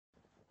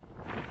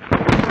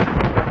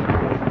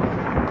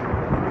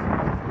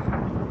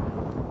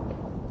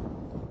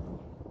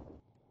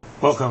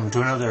Welcome to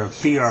another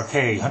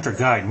BRK Hunter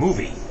Guide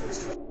movie.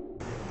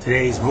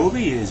 Today's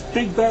movie is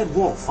Big Bad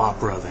Wolf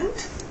Opera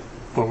Event.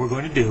 What we're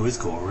going to do is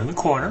go over in the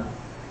corner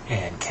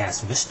and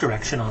cast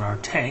misdirection on our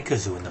tank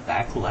Kazoo in the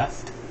back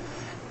left.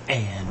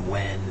 And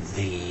when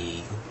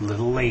the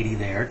little lady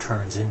there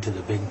turns into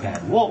the Big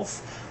Bad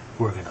Wolf,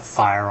 we're going to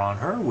fire on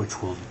her,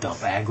 which will dump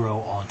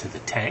aggro onto the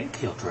tank.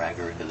 He'll drag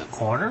her into the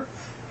corner,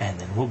 and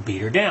then we'll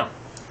beat her down.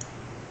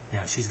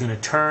 Now she's going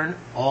to turn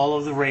all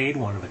of the raid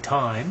one at a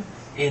time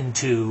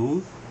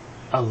into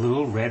a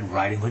little Red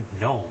Riding Hood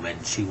gnome,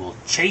 and she will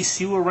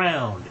chase you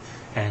around.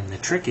 And the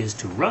trick is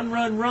to run,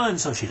 run, run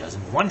so she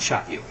doesn't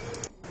one-shot you.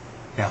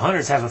 Now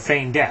hunters have a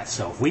feigned death,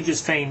 so if we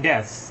just feign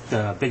death,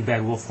 the Big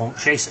Bad Wolf won't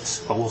chase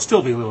us, but we'll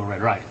still be a little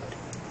Red Riding Hood.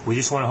 We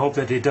just want to hope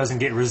that it doesn't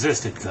get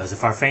resisted, because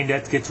if our feigned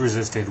death gets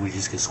resisted, we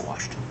just get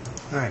squashed.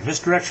 Alright,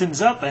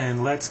 misdirection's up,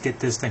 and let's get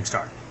this thing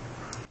started.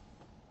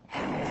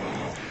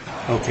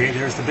 Okay,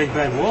 there's the Big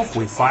Bad Wolf.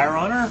 We fire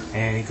on her,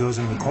 and he goes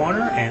in the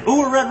corner, and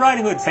ooh, a Red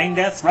Riding Hood! Feign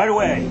death right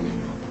away.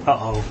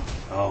 Uh-oh.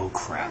 Oh,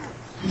 crap.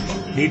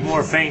 Need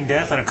more feign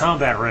death and a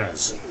combat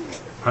res.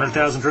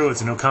 100,000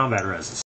 druids and no combat reses.